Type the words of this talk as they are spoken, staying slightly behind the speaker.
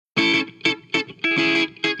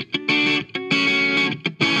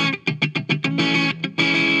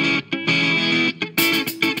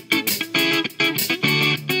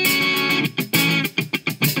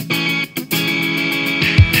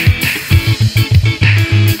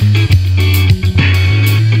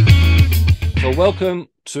Welcome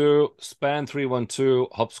to Span 312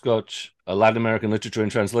 Hopscotch, Latin American Literature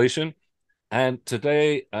and Translation. And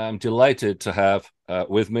today I'm delighted to have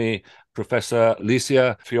with me Professor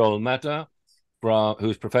Licia Fiol-Matta,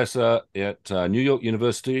 who's professor at New York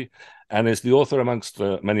University and is the author, amongst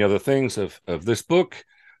many other things, of this book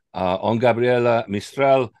on Gabriela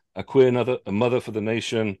Mistral, A Queer Mother for the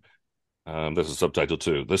Nation. There's a subtitle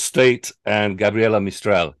too, The State and Gabriela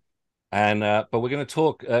Mistral. And but we're going to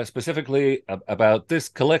talk specifically about this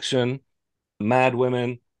collection,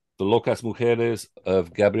 Madwomen, the Locas mujeres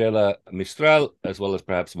of Gabriela Mistral, as well as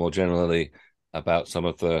perhaps more generally about some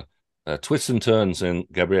of the twists and turns in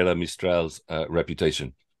Gabriela Mistral's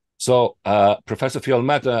reputation. So, Professor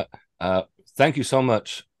Fiol-Matta, thank you so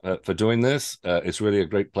much for doing this. It's really a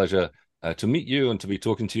great pleasure to meet you and to be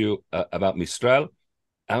talking to you about Mistral.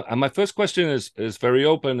 And my first question is very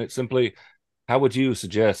open. It's simply, how would you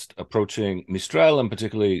suggest approaching Mistral, and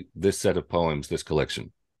particularly this set of poems, this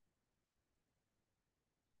collection?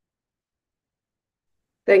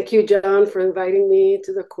 Thank you, John, for inviting me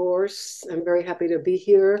to the course. I'm very happy to be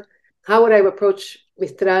here. How would I approach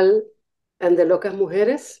Mistral and the Locas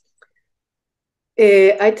Mujeres?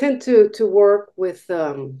 I tend to work with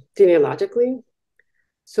genealogically,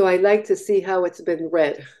 so I like to see how it's been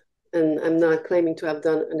read. And I'm not claiming to have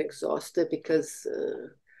done an exhaustive, because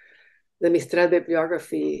the Mistral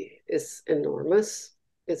bibliography is enormous.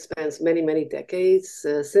 It spans many, many decades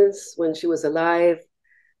since when she was alive,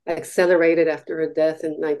 accelerated after her death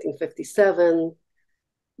in 1957.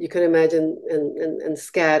 You can imagine, and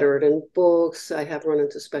scattered in books. I have run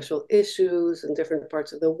into special issues in different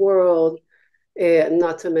parts of the world,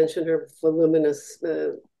 not to mention her voluminous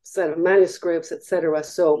set of manuscripts, etc.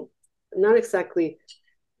 So I'm not exactly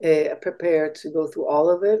prepared to go through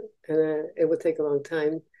all of it, and it would take a long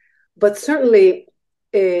time. But certainly,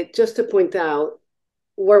 just to point out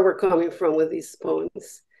where we're coming from with these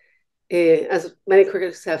poems, as many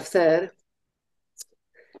critics have said,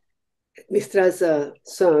 Mistral's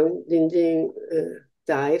son, Jinjin,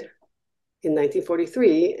 died in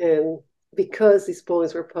 1943, and because these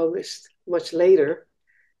poems were published much later,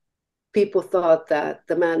 people thought that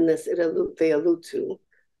the madness they allude to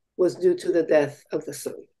was due to the death of the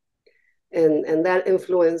son. And that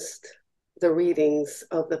influenced the readings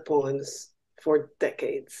of the poems for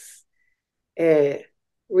decades.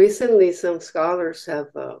 Recently, some scholars have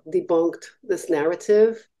debunked this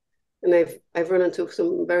narrative, and I've run into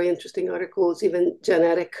some very interesting articles, even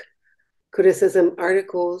genetic criticism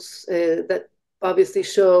articles that obviously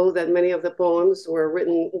show that many of the poems were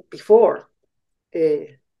written before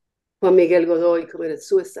Juan Miguel Godoy committed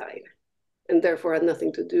suicide, and therefore had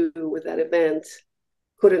nothing to do with that event,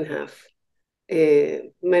 couldn't have.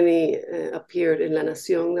 Many appeared in La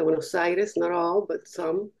Nación de Buenos Aires, not all, but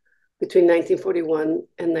some, between 1941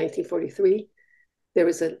 and 1943. There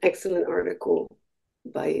is an excellent article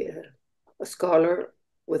by a scholar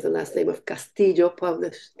with the last name of Castillo,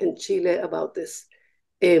 published in Chile, about this.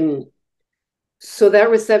 So that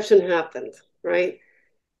reception happened, right?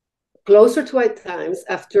 Closer to our times,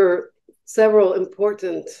 after several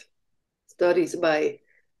important studies by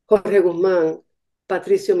Jorge Guzmán,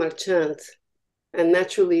 Patricio Marchant, and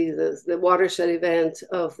naturally the watershed event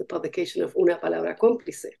of the publication of Una Palabra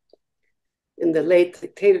Cómplice in the late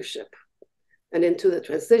dictatorship and into the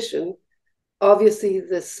transition, obviously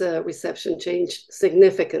this reception changed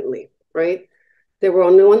significantly, right? There were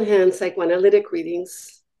on the one hand psychoanalytic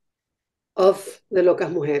readings of the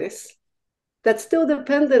Locas Mujeres that still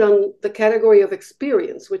depended on the category of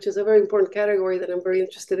experience, which is a very important category that I'm very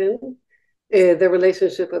interested in, the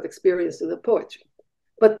relationship of experience to the poetry,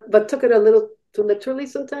 but took it a little too literally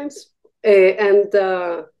sometimes. And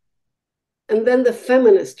then the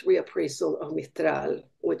feminist reappraisal of Mistral,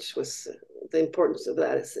 which was the importance of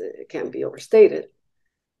that is it can't be overstated.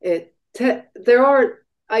 I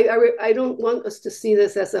don't want us to see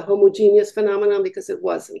this as a homogeneous phenomenon, because it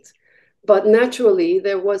wasn't. But naturally,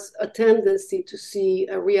 there was a tendency to see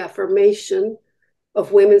a reaffirmation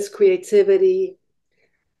of women's creativity,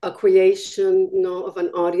 a creation, of an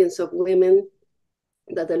audience of women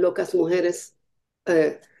that the Locas Mujeres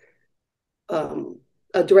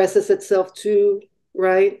addresses itself to,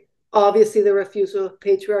 right? Obviously, the refusal of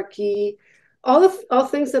patriarchy, all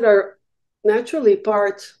things that are naturally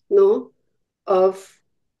part, of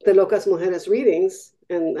the Locas Mujeres readings,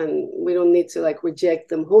 and we don't need to reject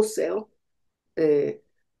them wholesale.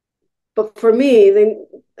 But for me, then,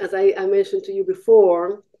 as I mentioned to you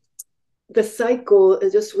before, the cycle,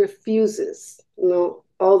 it just refuses,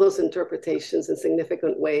 all those interpretations in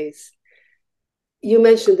significant ways. You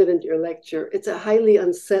mentioned it in your lecture. It's a highly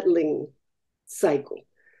unsettling cycle.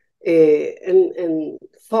 and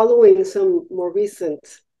following some more recent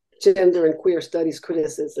gender and queer studies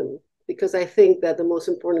criticism, because I think that the most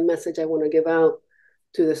important message I want to give out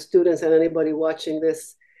to the students and anybody watching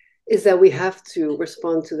this is that we have to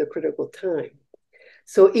respond to the critical time.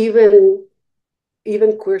 So even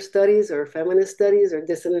queer studies or feminist studies or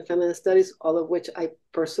dissident feminist studies, all of which I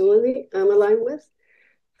personally am aligned with,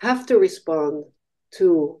 have to respond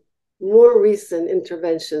to more recent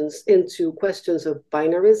interventions into questions of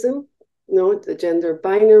binarism, the gender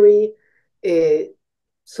binary,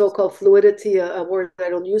 so-called fluidity, a word I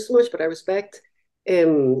don't use much, but I respect,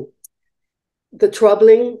 the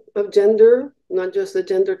troubling of gender, not just the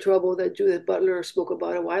gender trouble that Judith Butler spoke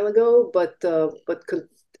about a while ago, but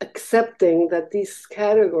accepting that these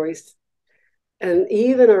categories and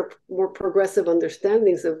even our more progressive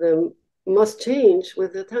understandings of them must change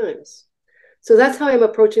with the times. So that's how I'm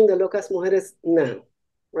approaching the Locas Mujeres now,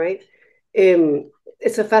 right?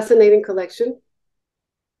 It's a fascinating collection.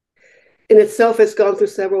 In itself, it's gone through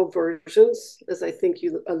several versions, as I think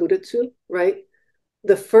you alluded to, right?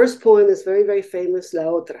 The first poem is very, very famous, La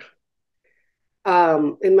Otra.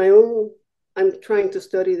 In my own, I'm trying to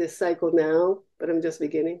study this cycle now, but I'm just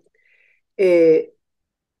beginning. I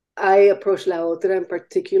approach La Otra in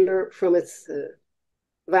particular from its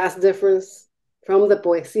vast difference from the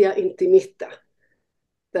poesía intimista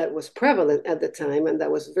that was prevalent at the time, and that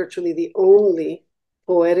was virtually the only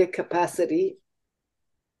poetic capacity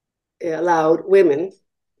allowed women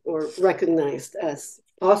or recognized as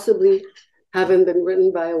possibly having been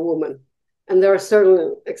written by a woman. And there are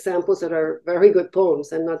certain examples that are very good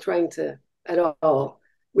poems. I'm not trying to at all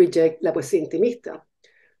reject La Poesía Intimista,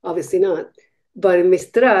 obviously not. But in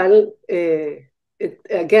Mistral,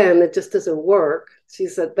 it just doesn't work.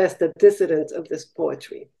 She's at best a dissident of this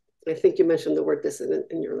poetry. I think you mentioned the word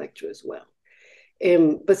dissident in your lecture as well.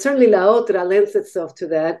 But certainly La Otra lends itself to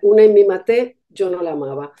that. Una en mi maté, yo no la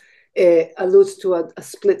amaba. Alludes to a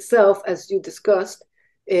split self, as you discussed,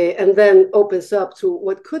 and then opens up to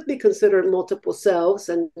what could be considered multiple selves.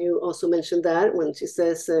 And you also mentioned that when she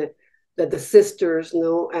says that the sisters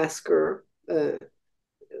ask her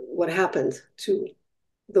what happened to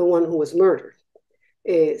the one who was murdered.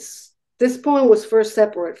 This poem was first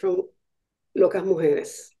separate from Locas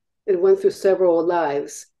Mujeres. It went through several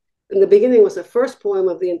lives. In the beginning, it was the first poem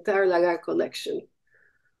of the entire Lagar collection.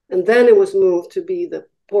 And then it was moved to be the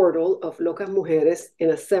portal of Locas Mujeres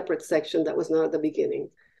in a separate section that was not at the beginning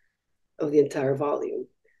of the entire volume.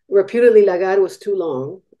 Reputedly, Lagar was too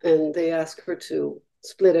long, and they asked her to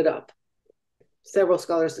split it up. Several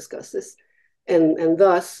scholars discuss this. And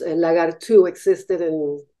thus, Lagar 2 existed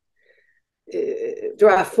in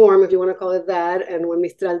draft form, if you want to call it that. And when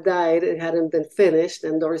Mistral died, it hadn't been finished.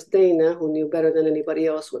 And Doris Dana, who knew better than anybody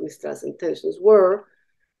else what Mistral's intentions were,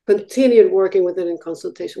 continued working with it in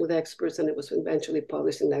consultation with experts, and it was eventually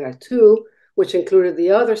published in Lagar 2, which included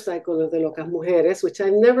the other cycle of the Locas Mujeres, which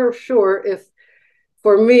I'm never sure if,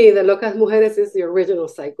 for me, the Locas Mujeres is the original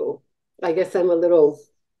cycle. I guess I'm a little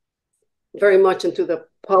very much into the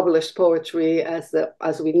published poetry as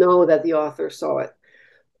we know that the author saw it.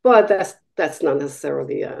 But that's not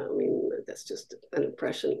necessarily, that's just an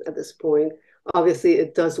impression at this point. Obviously,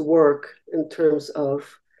 it does work in terms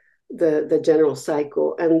of the general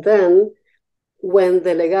cycle. And then when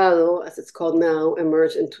the Legado, as it's called now,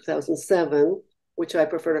 emerged in 2007, which I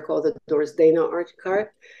prefer to call the Doris Dana art card,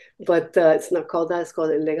 but it's not called that, it's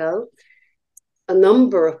called El Legado. A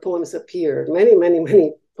number of poems appeared, many, many,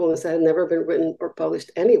 many poems that had never been written or published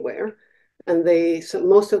anywhere. And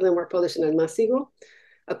most of them were published in El Másigo,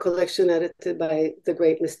 a collection edited by the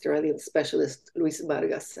great Mistralian specialist Luis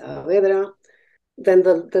Vargas Saavedra. Then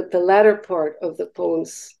the latter part of the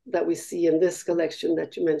poems that we see in this collection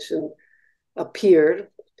that you mentioned appeared.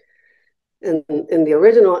 And in the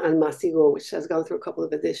original El Másigo, which has gone through a couple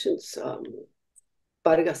of editions,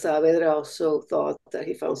 Vargas Saavedra also thought that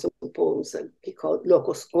he found some poems that he called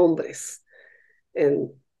Locos Hombres. And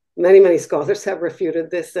many, many scholars have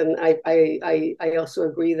refuted this. And I also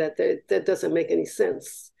agree that that doesn't make any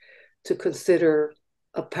sense to consider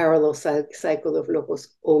a parallel cycle of Locos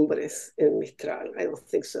Hombres in Mistral. I don't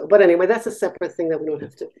think so. But anyway, that's a separate thing that we don't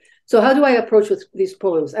have to. So how do I approach with these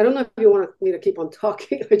poems? I don't know if you want me to keep on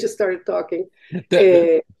talking. I just started talking.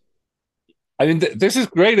 This is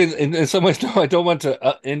great in some ways. No, I don't want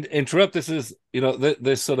to interrupt. This is,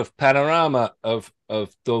 this sort of panorama of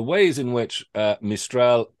the ways in which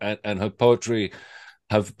Mistral and her poetry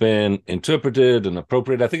have been interpreted and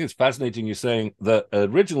appropriated. I think it's fascinating you saying that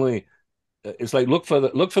originally it's like look for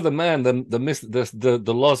the man, the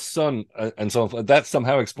lost son, and so on. That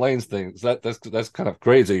somehow explains things. That's kind of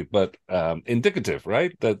crazy, but indicative,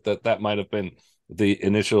 right? That might have been the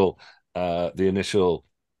initial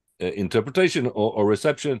interpretation or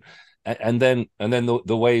reception, and then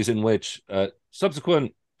the ways in which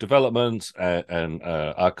subsequent developments and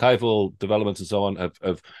archival developments and so on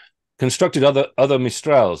have constructed other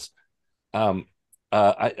Mistrals.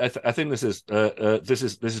 I think this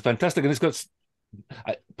is fantastic, and it's got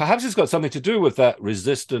perhaps it's got something to do with that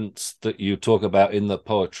resistance that you talk about in the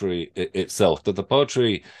poetry itself. That the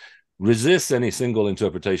poetry resists any single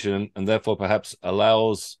interpretation, and therefore perhaps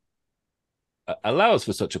allows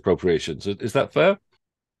for such appropriations. Is that fair?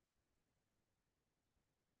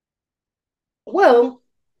 Well,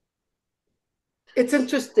 it's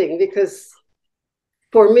interesting because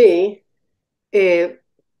for me, in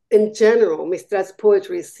general, Mistral's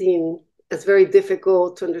poetry is seen as very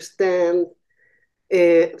difficult to understand,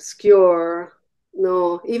 obscure.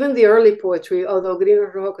 No, even the early poetry, although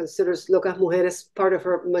Grino Rojo considers Locas Mujeres part of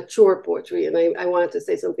her mature poetry, and I wanted to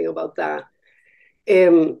say something about that.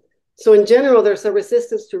 So in general, there's a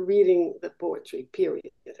resistance to reading the poetry,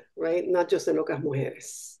 period, right? Not just the Locas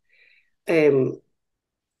Mujeres.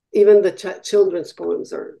 Even the children's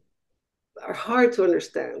poems are hard to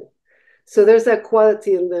understand. So there's that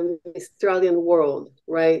quality in the Mistralian world,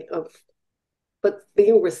 right? But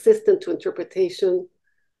being resistant to interpretation,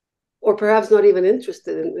 or perhaps not even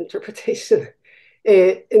interested in interpretation.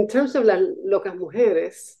 In terms of las Locas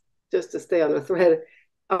Mujeres, just to stay on a thread,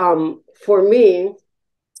 for me,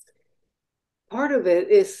 part of it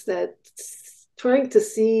is that trying to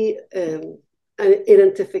see an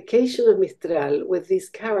identification of Mistral with these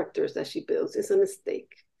characters that she builds is a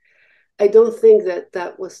mistake. I don't think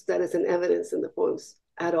that is an evidence in the poems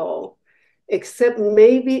at all, except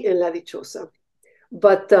maybe in La Dichosa.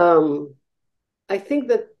 But I think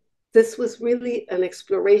that this was really an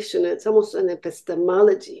exploration. It's almost an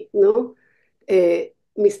epistemology, no?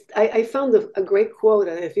 I found a great quote,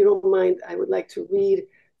 and if you don't mind, I would like to read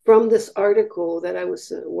from this article that I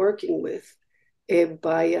was working with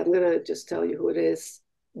by, I'm going to just tell you who it is,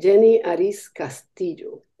 Jenny Ariz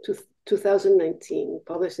Castillo, 2019,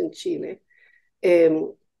 published in Chile.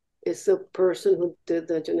 It's a person who did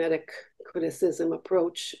the genetic criticism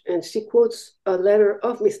approach, and she quotes a letter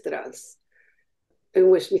of Mistral's, in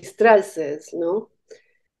which Mistral says, ¿no?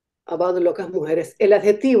 About the Locas Mujeres, el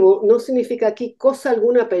adjetivo no significa aquí cosa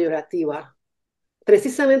alguna peyorativa.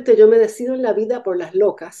 Precisamente yo me decido en la vida por las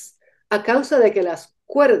locas a causa de que las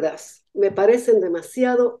cuerdas me parecen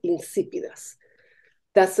demasiado insípidas.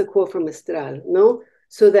 That's a quote from Mistral, no?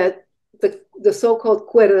 So that the so-called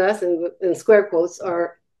cuerdas, in square quotes,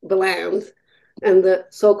 are bland, and the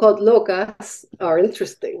so-called locas are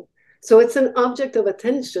interesting. So it's an object of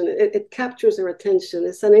attention. It captures our attention.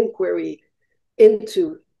 It's an inquiry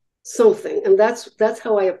into something. And that's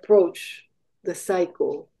how I approach the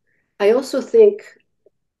cycle. I also think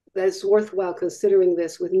that it's worthwhile considering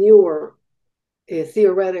this with newer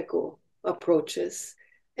theoretical approaches.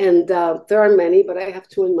 And there are many, but I have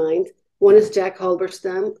two in mind. One is Jack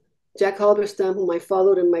Halberstam. Jack Halberstam, whom I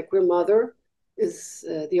followed in My Queer Mother, is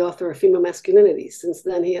the author of Female Masculinity. Since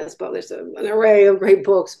then, he has published an array of great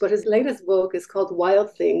books, but his latest book is called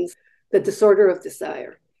Wild Things, The Disorder of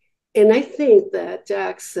Desire. And I think that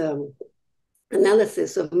Jack's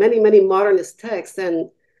analysis of many, many modernist texts, and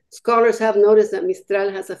scholars have noticed that Mistral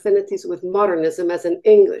has affinities with modernism, as in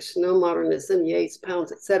English, no modernism, Yeats,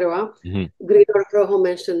 Pounds, etc. Mm-hmm. Grino Rojo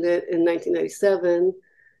mentioned it in 1997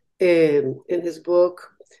 in his book,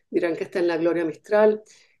 Dirán que está en la Gloria Mistral,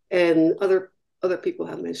 and other people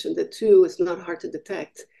have mentioned it too. It's not hard to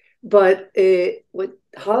detect. But what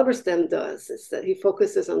Halberstam does is that he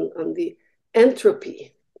focuses on the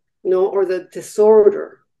entropy, or the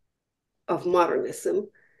disorder of modernism.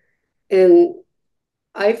 And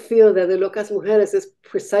I feel that the Locas Mujeres is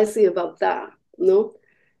precisely about that,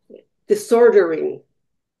 disordering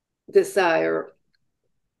desire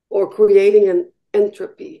or creating an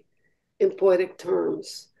entropy in poetic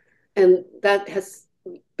terms. And that has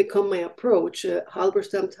become my approach.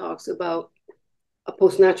 Halberstam talks about a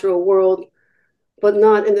post-natural world, but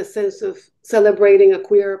not in the sense of celebrating a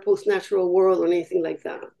queer post-natural world or anything like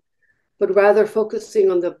that, but rather focusing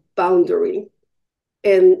on the boundary.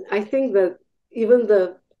 And I think that even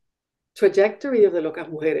the trajectory of the Locas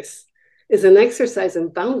Mujeres is an exercise in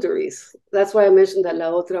boundaries. That's why I mentioned that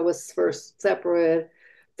La Otra was first separate,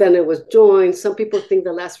 then it was joined. Some people think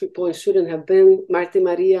the last 3 points shouldn't have been Marte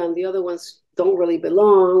Maria, and the other ones don't really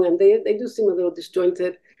belong, and they do seem a little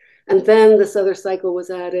disjointed. And then this other cycle was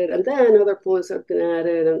added, and then other poems have been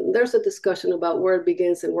added, and there's a discussion about where it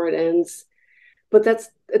begins and where it ends. But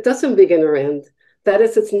it doesn't begin or end. That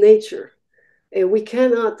is its nature. And we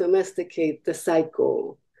cannot domesticate the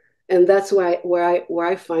cycle. And that's where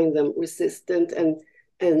I find them resistant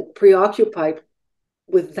and preoccupied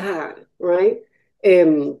with that, right?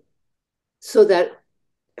 So that,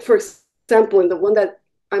 for example, in the one that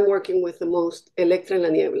I'm working with the most, Electra en la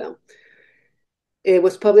Niebla, it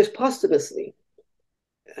was published posthumously,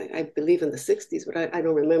 I believe in the 60s, but I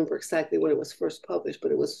don't remember exactly when it was first published,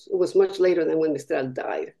 but it was much later than when Mistral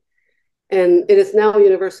died. And it is now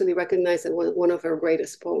universally recognized as one of her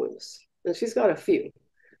greatest poems. And she's got a few,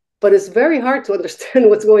 but it's very hard to understand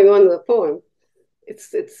what's going on in the poem.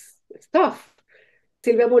 It's tough.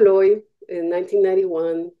 Silvia Molloy in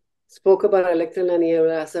 1991 spoke about Electra en la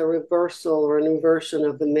Niebla as a reversal or an inversion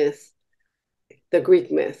of the myth, the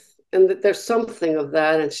Greek myth. And that there's something of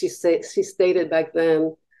that. And she stated back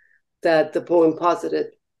then that the poem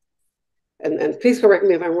posited, and please correct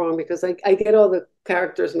me if I'm wrong, because I get all the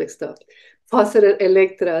characters mixed up, posited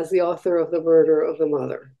Electra as the author of the murder of the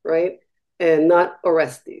mother, right? And not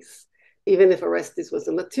Orestes. Even if Orestes was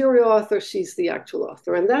the material author, she's the actual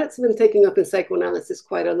author. And that's been taken up in psychoanalysis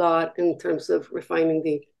quite a lot in terms of refining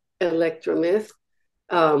the Electra myth,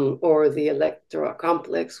 or the Electra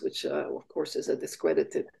complex, which of course is a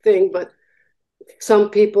discredited thing. But some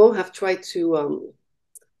people have tried to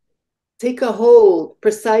take a hold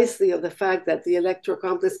precisely of the fact that the Electra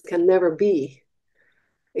complex can never be.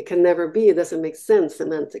 It can never be. It doesn't make sense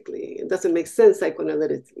semantically. It doesn't make sense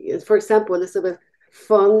psychoanalytically. And for example, Elizabeth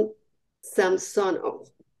von Samsonow,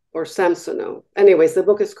 or Samsonow. Anyways, the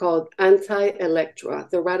book is called Anti-Electra,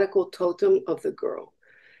 The Radical Totem of the Girl.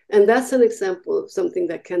 And that's an example of something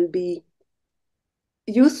that can be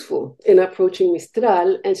useful in approaching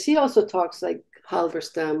Mistral. And she also talks, like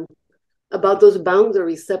Halberstam, about those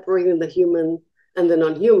boundaries separating the human and the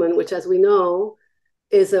non-human, which, as we know,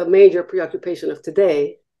 is a major preoccupation of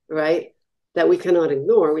today, right? That we cannot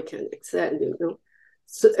ignore, we can't accept, you know.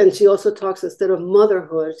 So, and she also talks, instead of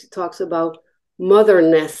motherhood, she talks about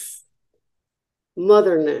motherness,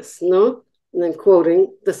 no? And then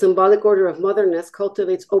quoting, the symbolic order of motherness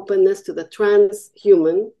cultivates openness to the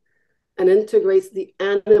transhuman and integrates the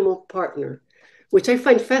animal partner, which I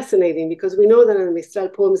find fascinating because we know that in Mistral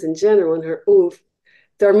poems in general, in her oeuvre,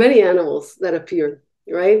 there are many animals that appear,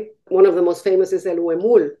 right? One of the most famous is El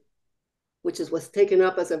Huemul, which was taken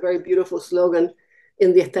up as a very beautiful slogan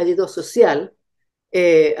in the Estallido Social,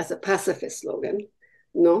 as a pacifist slogan,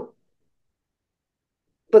 no?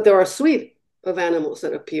 But there are a suite of animals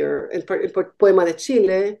that appear. In Poema de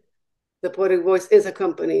Chile, the poetic voice is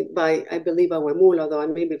accompanied by, I believe, a huemul, although I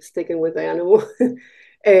may be mistaken with the animal.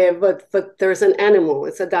 But there's an animal.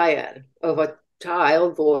 It's a dyad of a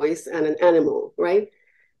child voice and an animal, right?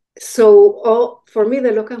 So for me,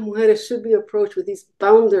 the Locas Mujeres should be approached with these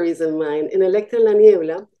boundaries in mind. In Electra en la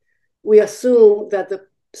Niebla, we assume that the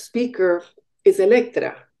speaker is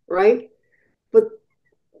Electra, right? But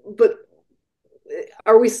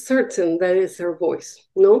are we certain that is her voice?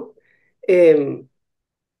 No? And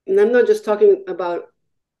I'm not just talking about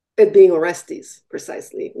it being Orestes,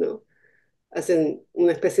 precisely, no? As in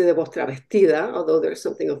una especie de voz travestida, although there's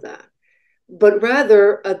something of that. But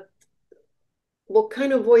rather, what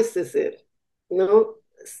kind of voice is it? No?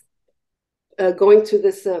 Going to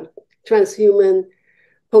this transhuman,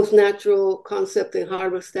 post-natural concept in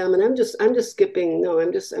Halberstam, and I'm just skipping. No,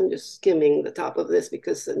 I'm just skimming the top of this,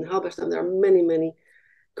 because in Halberstam there are many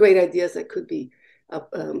great ideas that could be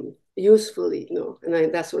usefully,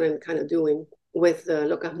 and that's what I'm kind of doing with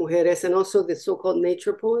Locas Mujeres, and also the so-called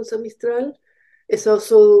nature poems of Mistral. It's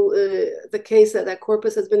also the case that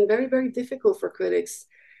corpus has been very difficult for critics,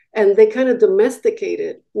 and they kind of domesticate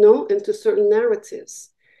it, into certain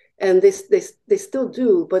narratives, and they still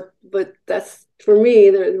do, but that's, for me,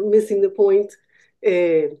 they're missing the point.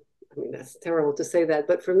 I mean, that's terrible to say that,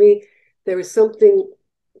 but for me, there is something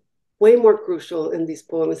way more crucial in these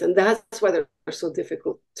poems, and that's why they're so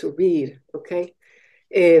difficult to read, okay?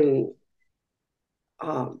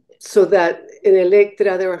 So that in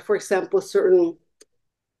Electra, there are, for example, certain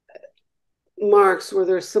marks where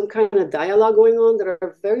there's some kind of dialogue going on that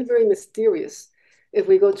are very mysterious. If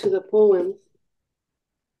we go to the poem,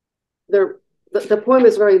 the poem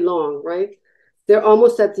is very long, right? They're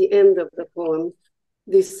almost at the end of the poem.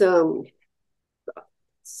 These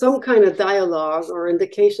some kind of dialogue or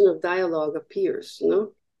indication of dialogue appears,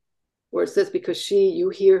 where it says, because you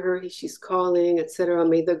hear her, she's calling, etc.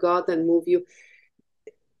 May the God that move you.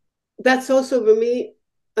 That's also, for me,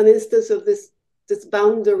 an instance of this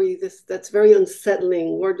boundary, that's very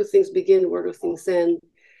unsettling. Where do things begin? Where do things end?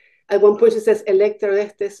 At one point, she says, Electra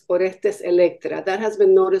Orestes, Orestes Electra. That has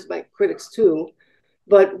been noticed by critics too.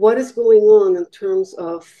 But what is going on in terms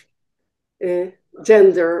of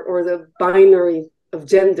gender, or the binary of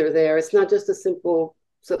gender there? It's not just a simple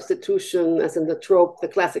substitution, as in the trope, the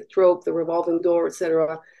classic trope, the revolving door,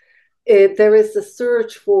 etc. There is a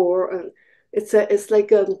search for, it's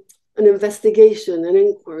like an investigation, an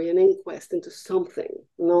inquiry, an inquest into something,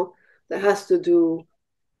 that has to do,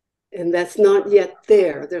 and that's not yet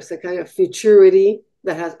there. There's a kind of futurity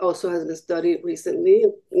that has been studied recently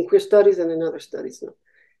in queer studies and in other studies.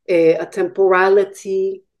 A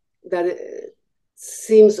temporality that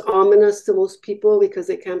seems ominous to most people because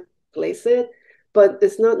they can't place it, but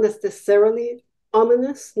it's not necessarily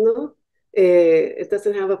ominous. No, it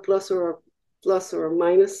doesn't have a plus or a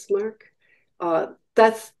minus mark.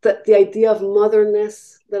 That's the idea of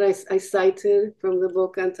motherness that I cited from the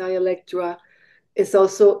book Anti-Electra. It's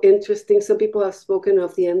also interesting. Some people have spoken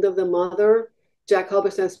of the end of the mother. Jack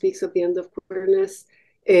Halberstam speaks of the end of queerness.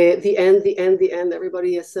 The end, the end, the end.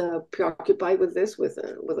 Everybody is preoccupied with this with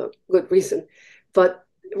a good reason. But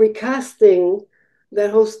recasting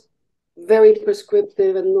that whole very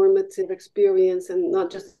prescriptive and normative experience, and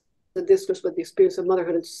not just the discourse, but the experience of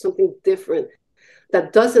motherhood, into something different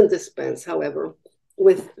that doesn't dispense, however,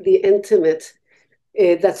 with the intimate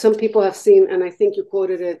that some people have seen, and I think you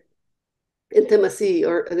quoted it, intimacy,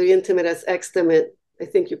 or the intimate as extimate. I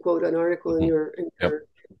think you quote an article in your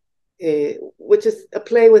which is a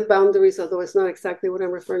play with boundaries, although it's not exactly what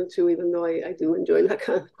I'm referring to, even though I do enjoy that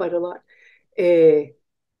quite a lot.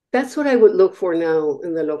 That's what I would look for now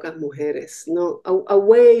in the Locas Mujeres,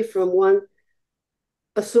 away from one,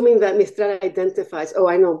 assuming that Mistral identifies,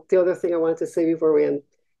 I know the other thing I wanted to say before we end.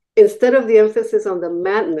 Instead of the emphasis on the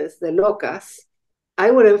madness, the locas,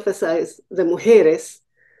 I would emphasize the mujeres,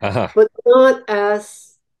 but not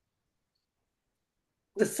as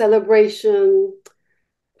the celebration.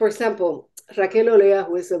 For example, Raquel Olea,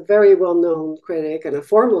 who is a very well-known critic and a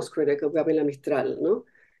foremost critic of Gabriela Mistral,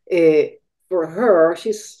 for her,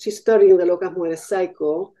 she's studying the Locas Mujeres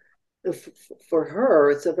cycle. And for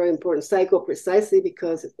her, it's a very important cycle precisely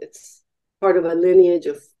because it's part of a lineage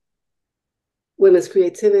of women's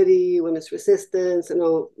creativity, women's resistance, and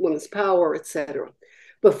all women's power, etc.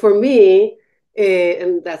 But for me,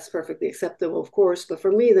 and that's perfectly acceptable, of course, but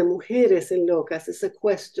for me, the mujeres in Locas is a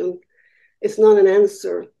question. It's not an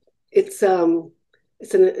answer. It's an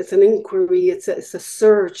inquiry. It's a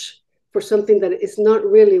search for something that is not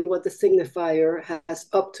really what the signifier has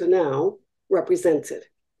up to now represented,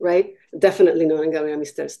 right? Definitely not in Gabriela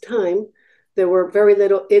Mistral's time. There were very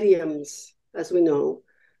little idioms, as we know,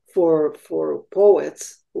 for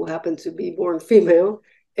poets who happen to be born female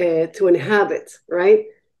to inhabit, right?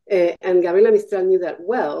 And Gabriela Mistral knew that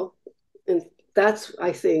well, and that's,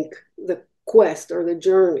 I think, the quest or the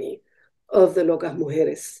journey of the Locas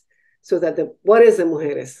Mujeres. So that what is the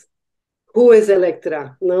mujeres? Who is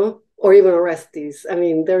Electra, no? Or even Orestes? I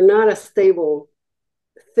mean, they're not a stable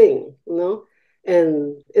thing, no?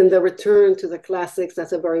 And in the return to the classics,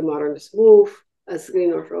 that's a very modernist move, as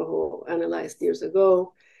Greenor Rojo analyzed years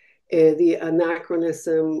ago. The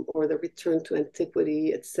anachronism or the return to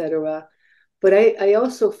antiquity, etc. But I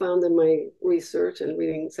also found in my research and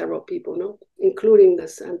reading several people, including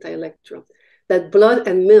this Anti-Electra, that blood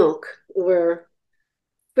and milk were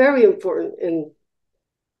very important in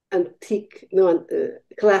antique,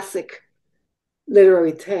 classic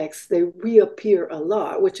literary texts. They reappear a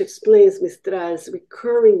lot, which explains Mistral's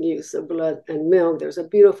recurring use of blood and milk. There's a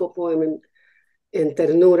beautiful poem in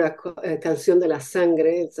Ternura, Canción de la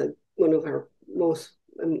Sangre. It's one of her most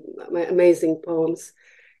amazing poems.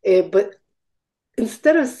 But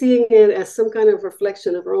instead of seeing it as some kind of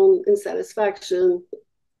reflection of her own insatisfaction,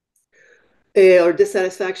 or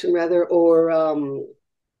dissatisfaction rather, or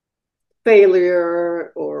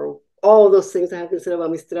failure, or all those things that have been said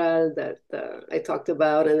about Mistral that I talked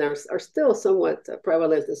about and are still somewhat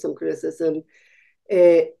prevalent in some criticism,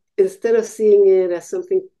 instead of seeing it as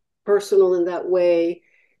something personal in that way,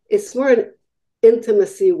 it's more an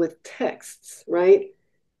intimacy with texts, right?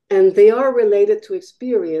 And they are related to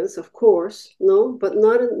experience, of course, but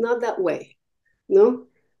not that way, no?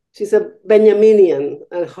 She's a Benjaminian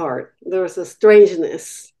at heart. There's a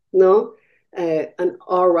strangeness, an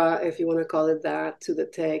aura, if you want to call it that, to the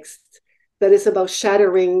text that is about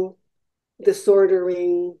shattering,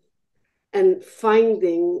 disordering, and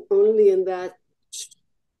finding only in that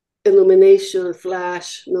illumination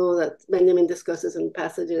flash, that Benjamin discusses in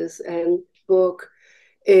passages and book,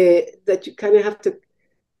 that you kind of have to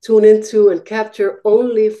tune into and capture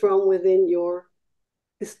only from within your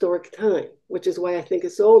historic time, which is why I think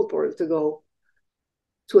it's so important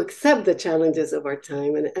to accept the challenges of our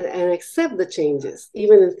time and accept the changes,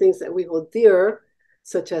 even in things that we hold dear,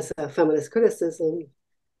 such as feminist criticism,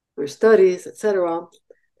 or studies, etc.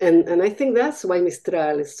 And I think that's why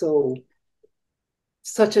Mistral is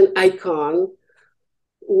such an icon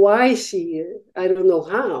why I don't know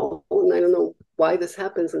how, and I don't know why this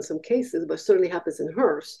happens in some cases, but certainly happens in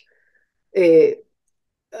hers,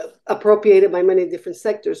 appropriated by many different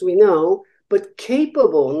sectors, we know, but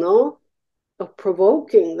capable, no, of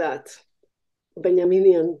provoking that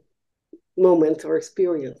Benjaminian moment or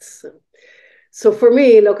experience. So for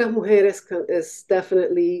me, Locas Mujeres is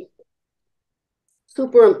definitely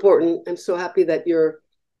super important. I'm so happy that you're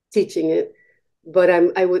teaching it, but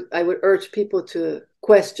I would urge people to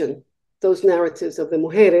question those narratives of the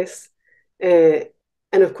mujeres,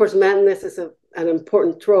 and of course, madness is an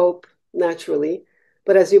important trope naturally.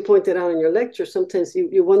 But as you pointed out in your lecture, sometimes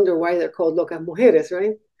you wonder why they're called locas mujeres,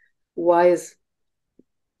 right? Why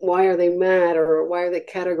are they mad, or why are they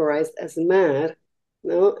categorized as mad?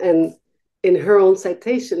 No, and in her own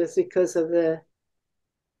citation, it's because of the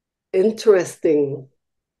interesting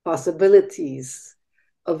possibilities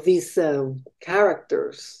of these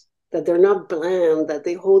characters, that they're not bland, that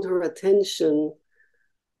they hold her attention,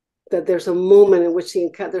 that there's a moment in which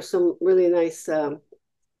there's some really nice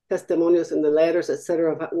testimonials in the letters,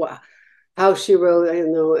 etc., about how she wrote, I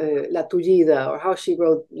don't know, La Tullida, or how she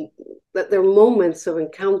wrote, that there are moments of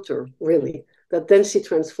encounter, really, that then she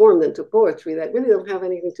transformed into poetry that really don't have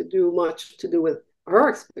anything much to do with her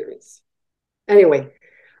experience. Anyway,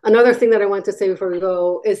 another thing that I want to say before we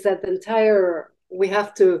go is that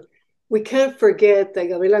we can't forget that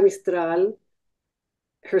Gabriela Mistral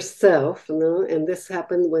herself, no? And this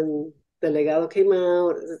happened when the Legado came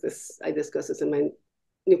out. I discuss this in my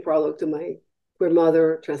new prologue to my queer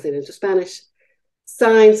mother, translated into Spanish,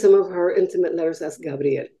 signed some of her intimate letters as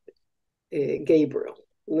Gabriel, Gabriel,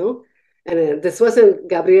 no? And this wasn't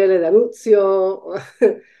Gabriele D'Annunzio.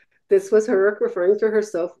 This was her referring to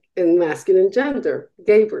herself in masculine gender,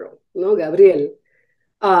 Gabriel, no, Gabriel.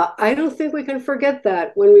 I don't think we can forget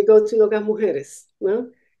that when we go to Locas Mujeres,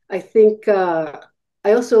 no? I think I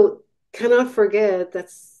also cannot forget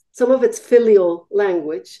that some of its filial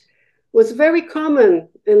language was very common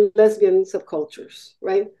in lesbian subcultures,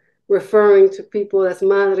 right? Referring to people as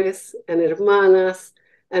madres and hermanas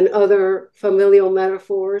and other familial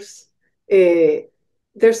metaphors.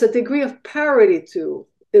 There's a degree of parity too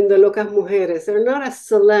in the Locas Mujeres. They're not as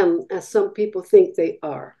solemn as some people think they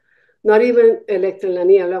are. Not even Electra en la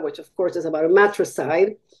Niebla, which of course is about a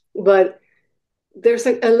matricide, but there's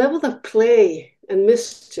a level of play and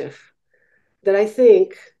mischief that I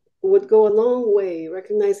think would go a long way,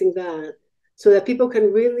 recognizing that, so that people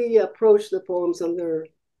can really approach the poems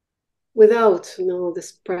without,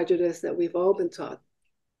 this prejudice that we've all been taught,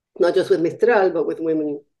 not just with Mistral, but with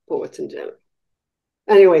women poets in general.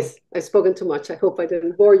 Anyways, I've spoken too much. I hope I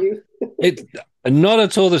didn't bore you. Not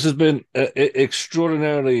at all. This has been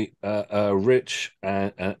extraordinarily rich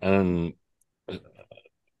and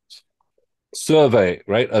survey,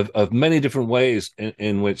 right, of many different ways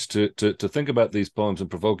in which to think about these poems, and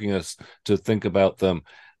provoking us to think about them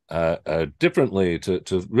differently,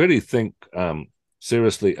 to really think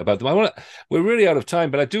seriously about them. We're really out of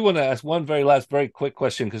time, but I do want to ask one very quick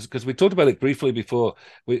question, because we talked about it briefly before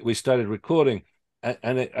we started recording,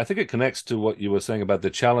 and I think it connects to what you were saying about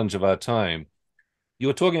the challenge of our time. You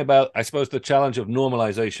were talking about, I suppose, the challenge of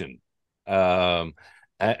normalization. And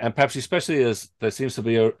perhaps especially as there seems to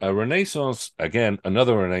be a renaissance, again,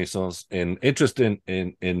 another renaissance in interest in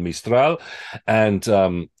Mistral, and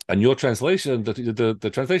your translation,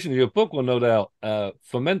 the translation of your book will no doubt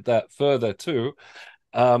foment that further too.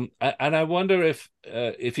 And I wonder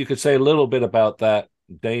if you could say a little bit about that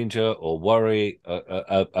danger or worry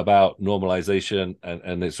about normalization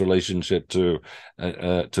and its relationship to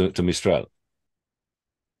Mistral.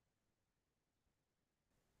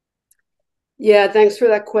 Yeah, thanks for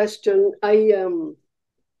that question. In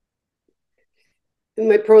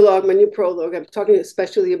my new prologue, I'm talking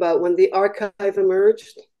especially about when the archive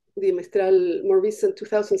emerged, the Mistral, more recent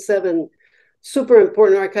 2007, super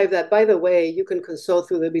important archive that, by the way, you can consult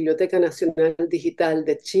through the Biblioteca Nacional Digital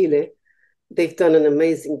de Chile. They've done an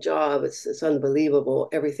amazing job. It's unbelievable,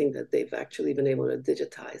 everything that they've actually been able to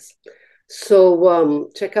digitize.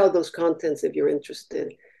 So check out those contents if you're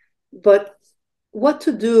interested. But what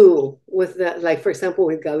to do with that, like, for example,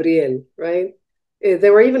 with Gabriel, right?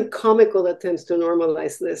 There were even comical attempts to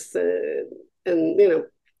normalize this. And,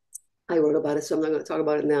 I wrote about it, so I'm not going to talk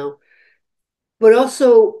about it now. But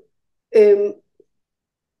also,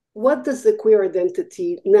 what does the queer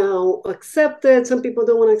identity now accept it? Some people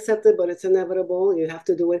don't want to accept it, but it's inevitable. You have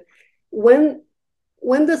to do it. When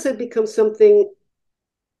does it become something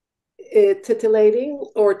titillating,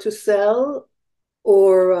 or to sell,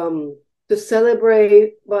 or to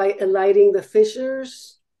celebrate by eliding the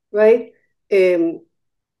fissures, right?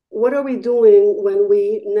 what are we doing when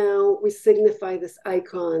we signify this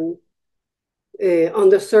icon on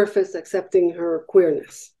the surface, accepting her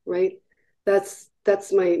queerness, right? That's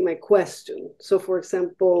my question. So, for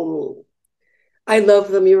example, I love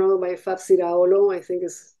the mural by Fab Siraolo. I think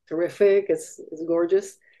it's terrific. It's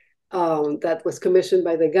gorgeous. That was commissioned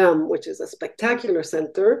by the GAM, which is a spectacular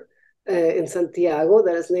center in Santiago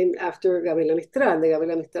that is named after Gabriela Mistral, the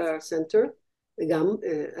Gabriela Mistral Center, the GAM,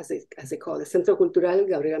 as they call it, Centro Cultural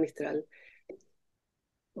Gabriela Mistral.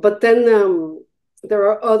 But then there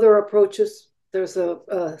are other approaches. There's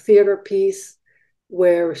a theater piece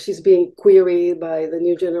where she's being queried by the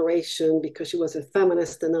new generation because she wasn't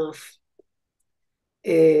feminist enough.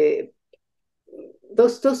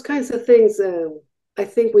 Those kinds of things, I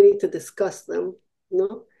think we need to discuss them.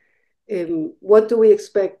 No, what do we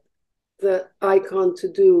expect the icon to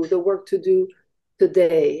do, the work to do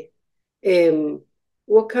today?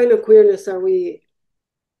 What kind of queerness are we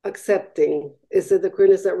accepting? Is it the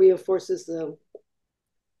queerness that reinforces the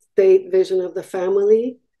state vision of the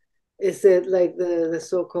family? Is it like the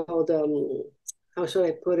so-called, how should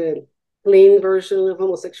I put it, plain version of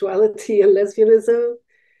homosexuality and lesbianism?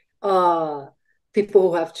 People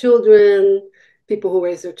who have children, people who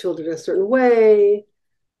raise their children a certain way,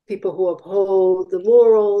 people who uphold the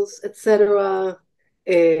morals, etc.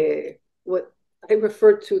 What I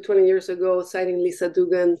referred to 20 years ago, citing Lisa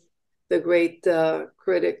Dugan, the great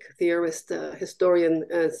critic, theorist, historian,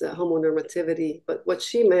 as homonormativity. But what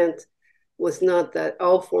she meant was not that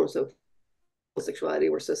all forms of homosexuality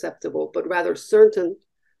were susceptible, but rather certain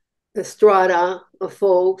strata of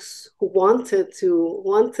folks who wanted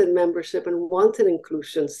membership and wanted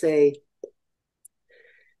inclusion, say,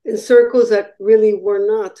 in circles that really were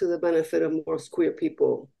not to the benefit of most queer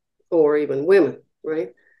people or even women,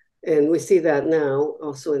 right? And we see that now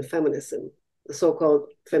also in feminism, the so-called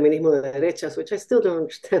feminismo de derechas, which I still don't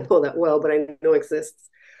understand all that well, but I know exists,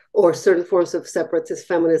 or certain forms of separatist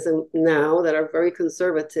feminism now that are very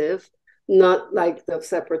conservative, not like the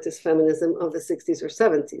separatist feminism of the 60s or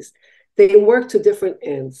 70s. They work to different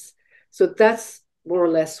ends. So that's more or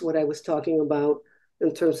less what I was talking about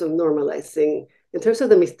in terms of normalizing. In terms of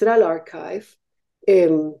the Mistral archive,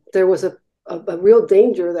 there was a real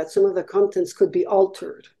danger that some of the contents could be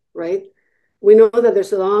altered, right? We know that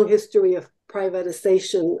there's a long history of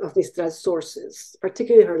privatization of Mistral sources,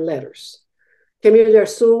 particularly her letters. Camille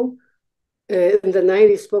Yarsou in the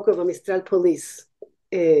 90s spoke of a Mistral police.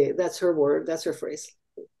 That's her word, that's her phrase.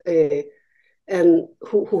 And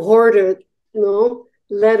who hoarded,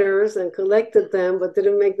 letters and collected them, but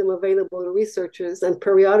didn't make them available to researchers, and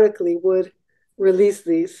periodically would release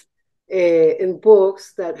these in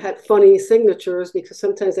books that had funny signatures because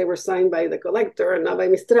sometimes they were signed by the collector and not by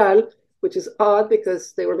Mistral, which is odd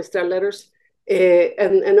because they were Mistral letters.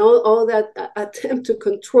 And all that attempt to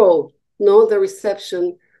control, the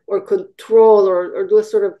reception or control or do a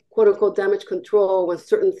sort of quote unquote damage control when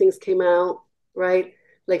certain things came out, right?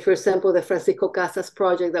 Like, for example, the Francisco Casas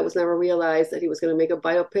project that was never realized, that he was going to make a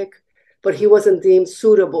biopic, but he wasn't deemed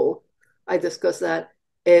suitable. I discussed that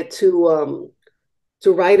to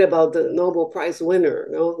write about the Nobel Prize winner.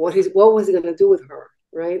 What was he going to do with her,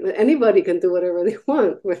 right? Anybody can do whatever they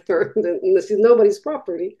want with her. She's nobody's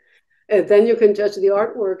property. And then you can judge the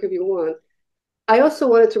artwork if you want. I also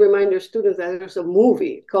wanted to remind your students that there's a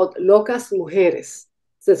movie called Locas, Mujeres,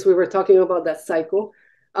 since we were talking about that cycle,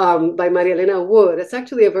 by Maria Elena Wood. It's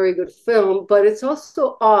actually a very good film, but it's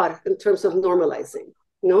also odd in terms of normalizing.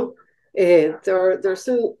 There are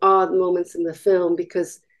certain odd moments in the film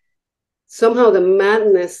because somehow the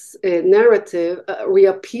madness narrative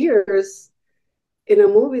reappears in a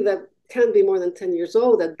movie that can't be more than 10 years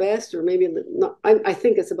old at best, or maybe not. I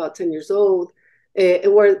think it's about 10 years old,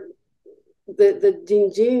 where the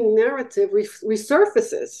Jinjin narrative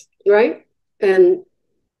resurfaces, right? And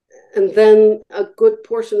then a good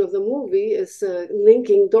portion of the movie is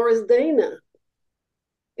linking Doris Dana,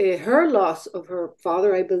 her loss of her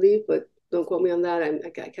father, I believe, but don't quote me on that. I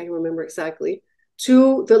can't remember exactly,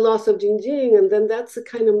 to the loss of Jinjin. And then that's a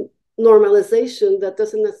kind of normalization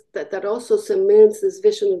that also cements this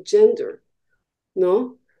vision of gender,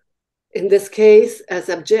 in this case as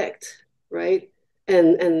abject, right?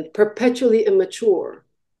 And perpetually immature,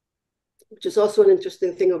 which is also an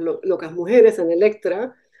interesting thing of Locas Mujeres and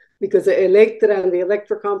Electra, because the Electra and the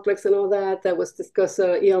Electra complex and all that was discussed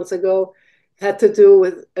eons ago, had to do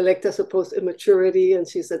with Electra's supposed immaturity, and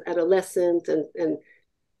she's an adolescent and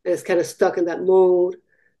is kind of stuck in that mode.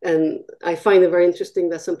 And I find it very interesting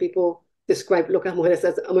that some people describe Locas Mujeres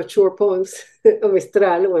as mature poems of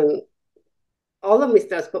Mistral, when all of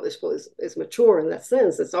Mistral's published poems is mature in that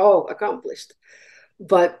sense. It's all accomplished.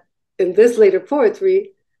 But in this later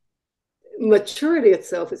poetry, maturity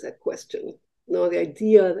itself is a question. No, the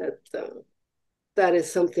idea that that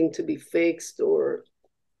is something to be fixed, or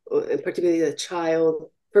and particularly the child.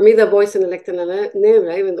 For me, the voice in Electra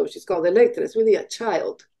Negra, even though she's called Electra, is really a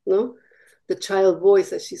child, no? The child voice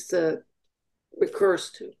that she's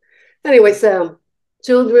recurs to. Anyways,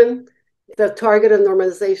 children, the target of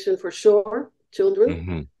normalization for sure, children.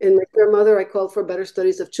 Mm-hmm. In my grandmother, I called for better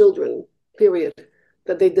studies of children, period,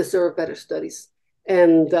 that they deserve better studies.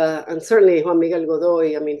 And certainly Juan Miguel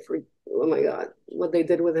Godoy, I mean, oh my God, what they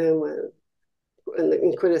did with him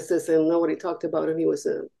in criticism, nobody talked about him. He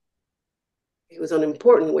was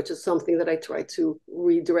unimportant, which is something that I tried to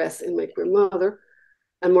redress in my grandmother,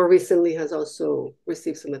 and more recently has also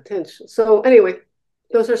received some attention. So anyway,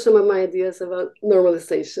 those are some of my ideas about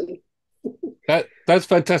normalization. That's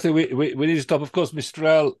fantastic. We need to stop. Of course,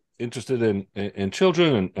 Mistral interested in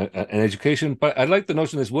children and education, but I like the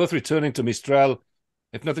notion it's worth returning to Mistral,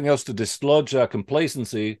 if nothing else, to dislodge our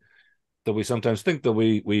complacency that we sometimes think that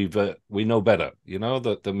we know better. You know,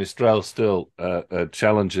 that the Mistral still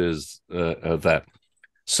challenges that.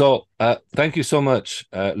 So thank you so much,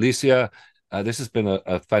 Licia. This has been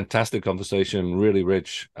a fantastic conversation, really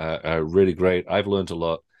rich, really great. I've learned a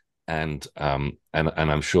lot, and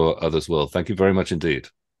I'm sure others will. Thank you very much indeed.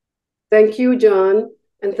 Thank you, John,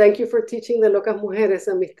 and thank you for teaching the Locas Mujeres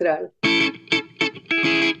and Mistral.